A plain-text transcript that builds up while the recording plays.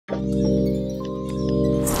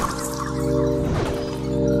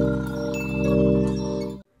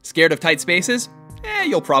Scared of tight spaces?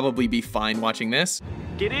 You'll probably be fine watching this.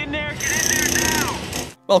 Get in there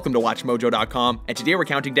now! Welcome to WatchMojo.com, and today we're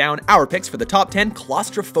counting down our picks for the top 10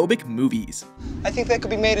 claustrophobic movies. I think that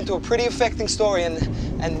could be made into a pretty affecting story and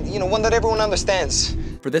one that everyone understands.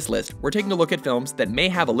 For this list, we're taking a look at films that may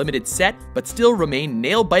have a limited set, but still remain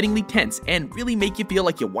nail-bitingly tense and really make you feel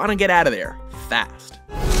like you want to get out of there fast.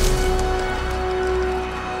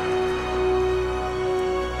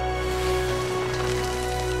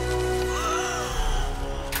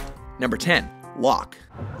 Number 10, Locke.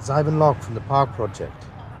 It's Ivan Locke from the Park Project.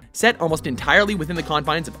 Set almost entirely within the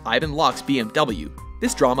confines of Ivan Locke's BMW,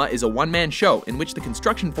 this drama is a one-man show in which the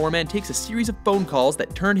construction foreman takes a series of phone calls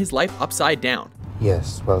that turn his life upside down.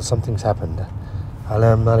 Yes, well, something's happened.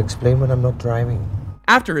 I'll explain when I'm not driving.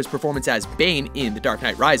 After his performance as Bane in The Dark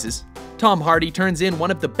Knight Rises, Tom Hardy turns in one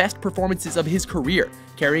of the best performances of his career,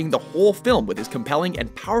 carrying the whole film with his compelling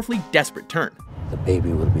and powerfully desperate turn. The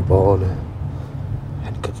baby will be born,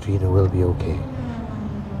 and Katrina will be okay.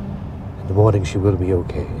 In the morning she will be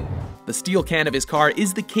okay. The steel can of his car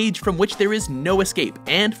is the cage from which there is no escape,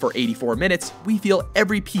 and for 84 minutes, we feel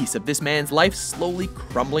every piece of this man's life slowly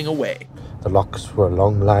crumbling away. The Locks were a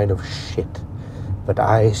long line of shit, but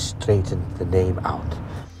I straightened the name out.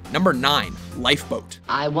 Number 9, Lifeboat.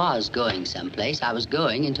 I was going someplace. I was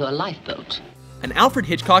going into a lifeboat. An Alfred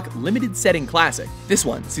Hitchcock limited setting classic, this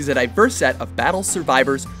one sees a diverse set of battle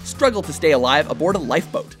survivors struggle to stay alive aboard a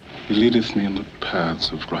lifeboat. He leadeth me in the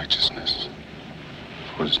paths of righteousness,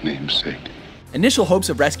 for his name's sake. Initial hopes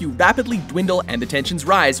of rescue rapidly dwindle and the tensions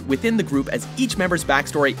rise within the group as each member's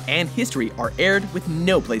backstory and history are aired with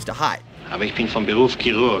no place to hide. Aber ich bin von Beruf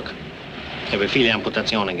Chirurg. Ich habe viele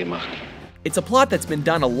Amputationen gemacht. It's a plot that's been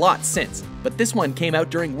done a lot since, but this one came out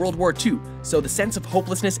during World War II, so the sense of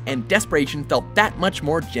hopelessness and desperation felt that much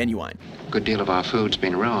more genuine. A good deal of our food's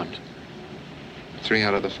been ruined. 3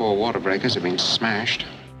 out of the 4 water breakers have been smashed.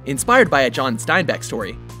 Inspired by a John Steinbeck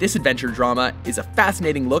story, this adventure drama is a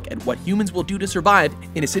fascinating look at what humans will do to survive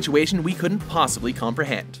in a situation we couldn't possibly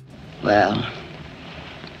comprehend. Well,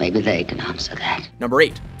 maybe they can answer that. Number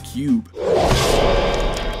 8, Cube.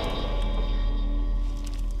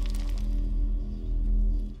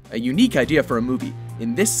 A unique idea for a movie.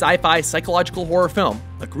 In this sci-fi psychological horror film,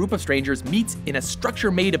 a group of strangers meets in a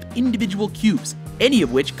structure made of individual cubes, any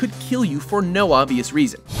of which could kill you for no obvious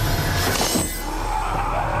reason.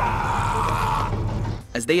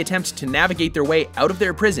 As they attempt to navigate their way out of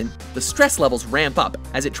their prison, the stress levels ramp up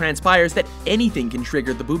as it transpires that anything can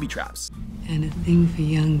trigger the booby traps. And a thing for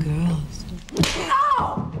young girls.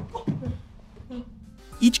 No!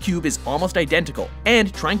 Each cube is almost identical,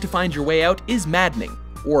 and trying to find your way out is maddening,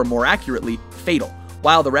 or more accurately, fatal,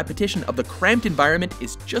 while the repetition of the cramped environment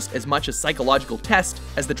is just as much a psychological test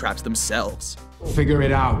as the traps themselves. Figure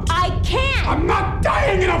it out. I can't! I'm not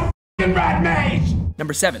dying in a f***ing rat maze!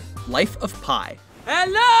 Number 7, Life of Pi.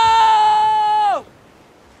 Hello!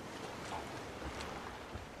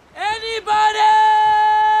 Anybody?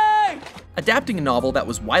 Adapting a novel that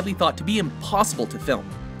was widely thought to be impossible to film,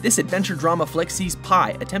 this adventure drama flick sees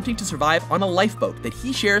Pi attempting to survive on a lifeboat that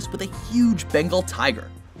he shares with a huge Bengal tiger.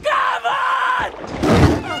 Come on!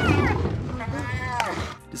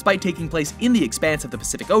 Despite taking place in the expanse of the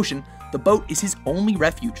Pacific Ocean, the boat is his only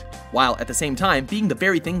refuge, while at the same time being the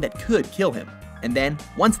very thing that could kill him. And then,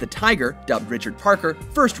 once the tiger, dubbed Richard Parker,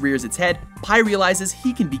 first rears its head, Pi realizes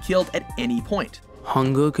he can be killed at any point.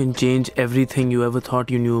 Hunger can change everything you ever thought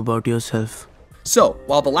you knew about yourself. So,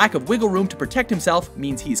 while the lack of wiggle room to protect himself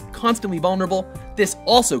means he's constantly vulnerable, this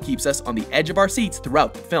also keeps us on the edge of our seats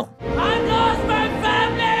throughout the film. I've lost my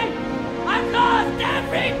family! I've lost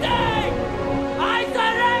everything! I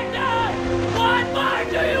surrender! What more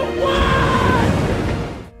do you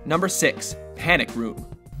want? Number 6, Panic Room.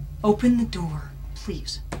 Open the door,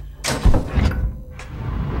 please.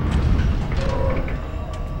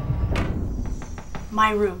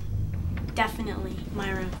 My room. Definitely my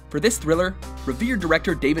room. For this thriller, revered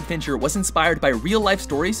director David Fincher was inspired by real-life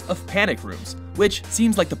stories of panic rooms, which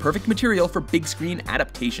seems like the perfect material for big-screen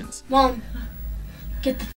adaptations. Mom,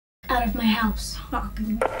 get the out of my house. Get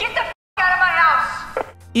the out of my house!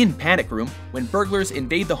 In Panic Room, when burglars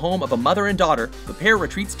invade the home of a mother and daughter, the pair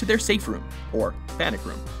retreats to their safe room, or panic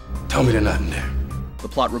room. Tell me they're not in there. The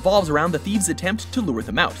plot revolves around the thieves' attempt to lure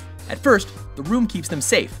them out. At first, the room keeps them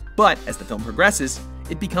safe, but as the film progresses,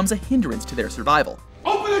 it becomes a hindrance to their survival.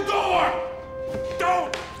 Open the door!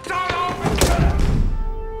 Don't open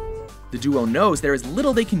it! The duo knows there is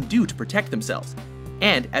little they can do to protect themselves,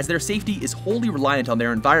 and as their safety is wholly reliant on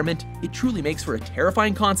their environment, it truly makes for a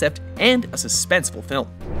terrifying concept and a suspenseful film.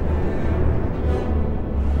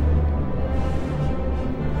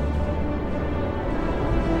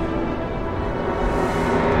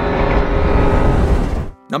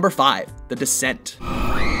 Number 5. The Descent.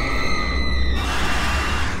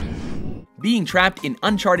 Being trapped in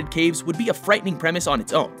uncharted caves would be a frightening premise on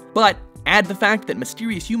its own, but add the fact that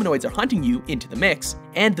mysterious humanoids are hunting you into the mix,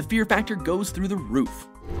 and the fear factor goes through the roof.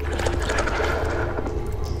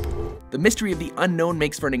 The mystery of the unknown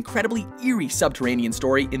makes for an incredibly eerie subterranean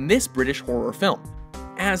story in this British horror film,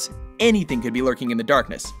 as anything could be lurking in the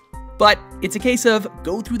darkness. But it's a case of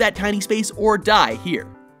go through that tiny space or die here.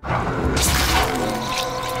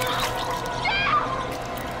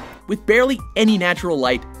 With barely any natural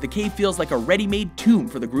light, the cave feels like a ready-made tomb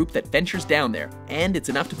for the group that ventures down there, and it's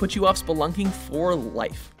enough to put you off spelunking for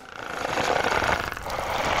life.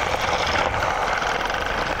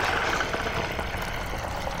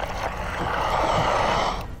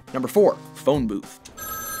 Number 4. Phone booth.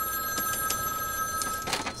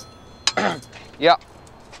 Yeah.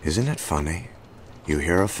 Isn't it funny? You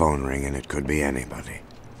hear a phone ring and it could be anybody.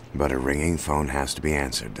 But a ringing phone has to be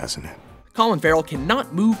answered, doesn't it? Colin Farrell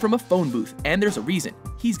cannot move from a phone booth, and there's a reason.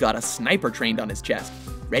 He's got a sniper trained on his chest,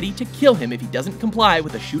 ready to kill him if he doesn't comply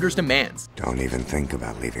with the shooter's demands. Don't even think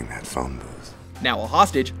about leaving that phone booth. Now a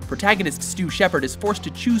hostage, protagonist Stu Shepard is forced to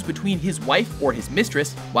choose between his wife or his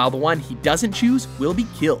mistress, while the one he doesn't choose will be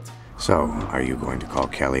killed. So, are you going to call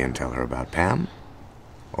Kelly and tell her about Pam?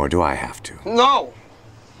 Or do I have to? No!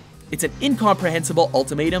 It's an incomprehensible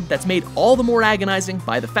ultimatum that's made all the more agonizing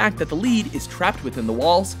by the fact that the lead is trapped within the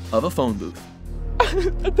walls of a phone booth.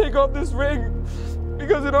 I take off this ring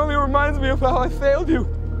because it only reminds me of how I failed you.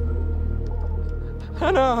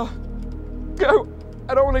 And go.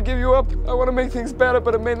 I don't want to give you up. I want to make things better,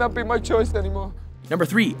 but it may not be my choice anymore. Number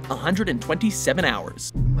 3. 127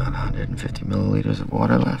 hours. About 150 milliliters of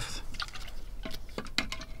water left.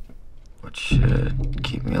 What should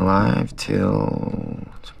keep me alive till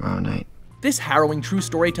tomorrow night. This harrowing true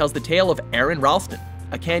story tells the tale of Aaron Ralston,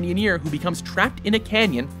 a canyoneer who becomes trapped in a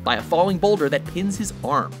canyon by a falling boulder that pins his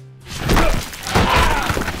arm.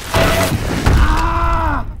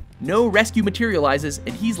 No rescue materializes,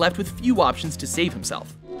 and he's left with few options to save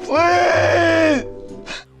himself.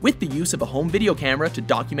 With the use of a home video camera to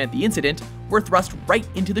document the incident, we're thrust right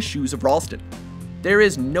into the shoes of Ralston. There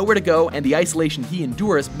is nowhere to go, and the isolation he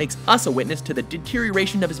endures makes us a witness to the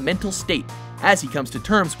deterioration of his mental state as he comes to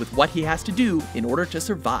terms with what he has to do in order to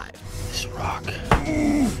survive. This rock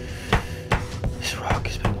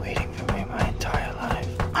has been waiting for me my entire life.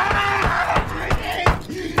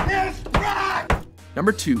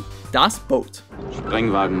 Number 2. Das Boot.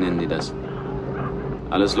 Sprengwagen nennen die das.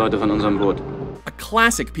 Alles Leute von unserem Boot. A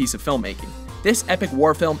classic piece of filmmaking. This epic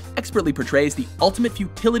war film expertly portrays the ultimate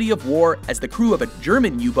futility of war as the crew of a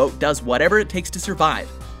German U-boat does whatever it takes to survive,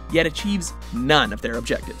 yet achieves none of their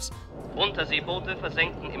objectives. Unterseeboote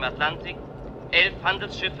versenkten im Atlantik 11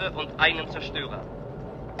 Handelsschiffe und einen Zerstörer.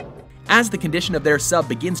 As the condition of their sub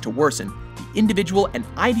begins to worsen, the individual and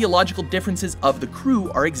ideological differences of the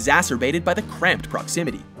crew are exacerbated by the cramped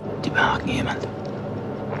proximity. Die behaken jemand.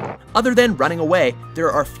 Other than running away,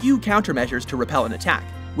 there are few countermeasures to repel an attack,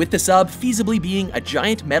 with the sub feasibly being a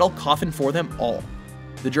giant metal coffin for them all.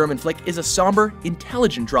 The German flick is a somber,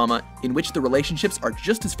 intelligent drama in which the relationships are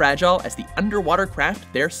just as fragile as the underwater craft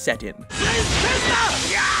they're set in.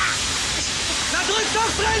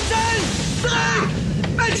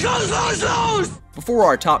 Before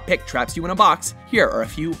our top pick traps you in a box, here are a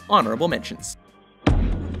few honorable mentions.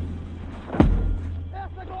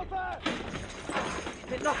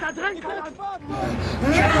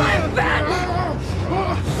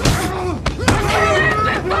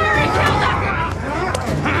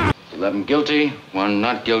 $11 guilty, 1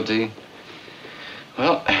 not guilty.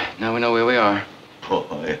 Well, now we know where we are.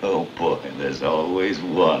 Boy, oh boy, there's always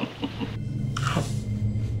one.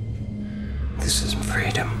 This is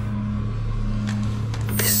freedom.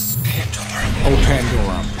 This is Pandora. Oh,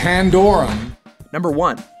 Pandora. Pandora. Number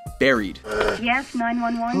 1. Buried. Yes,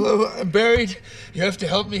 911. Hello, I'm buried. You have to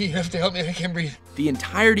help me. You have to help me. I can't breathe. The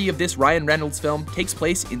entirety of this Ryan Reynolds film takes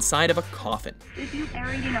place inside of a coffin. If you're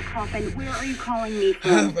buried in a coffin, where are you calling me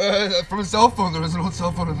from? From a cell phone. There was an old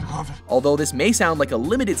cell phone in the coffin. Although this may sound like a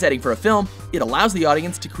limited setting for a film, it allows the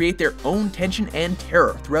audience to create their own tension and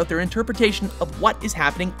terror throughout their interpretation of what is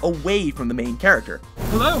happening away from the main character.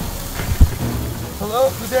 Hello? Hello?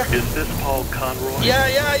 Who's there? Is this Paul Conroy? Yeah,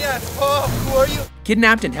 it's Paul. Who are you?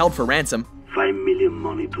 Kidnapped and held for ransom. 5 million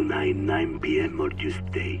money tonight, 9 p.m. or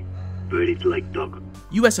Tuesday. Buried like dog.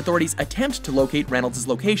 U.S. authorities attempt to locate Reynolds'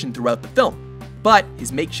 location throughout the film, but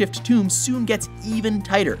his makeshift tomb soon gets even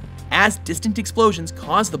tighter as distant explosions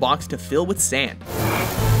cause the box to fill with sand.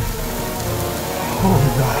 Oh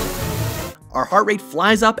my God. Our heart rate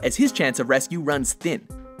flies up as his chance of rescue runs thin.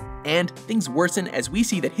 And things worsen as we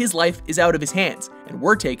see that his life is out of his hands, and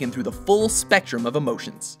we're taken through the full spectrum of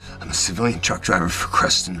emotions. I'm a civilian truck driver for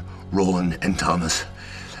Creston, Roland, and Thomas,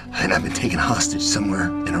 and I've been taken hostage somewhere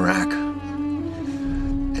in Iraq.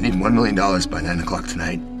 I need $1 million by 9 o'clock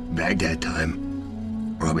tonight, Baghdad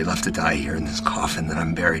time, or I'll be left to die here in this coffin that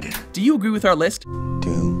I'm buried in. Do you agree with our list?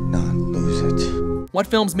 Do not lose it. What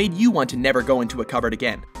films made you want to never go into a cupboard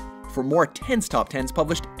again? For more 10's Top 10s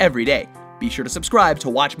published every day, be sure to subscribe to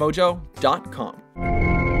WatchMojo.com.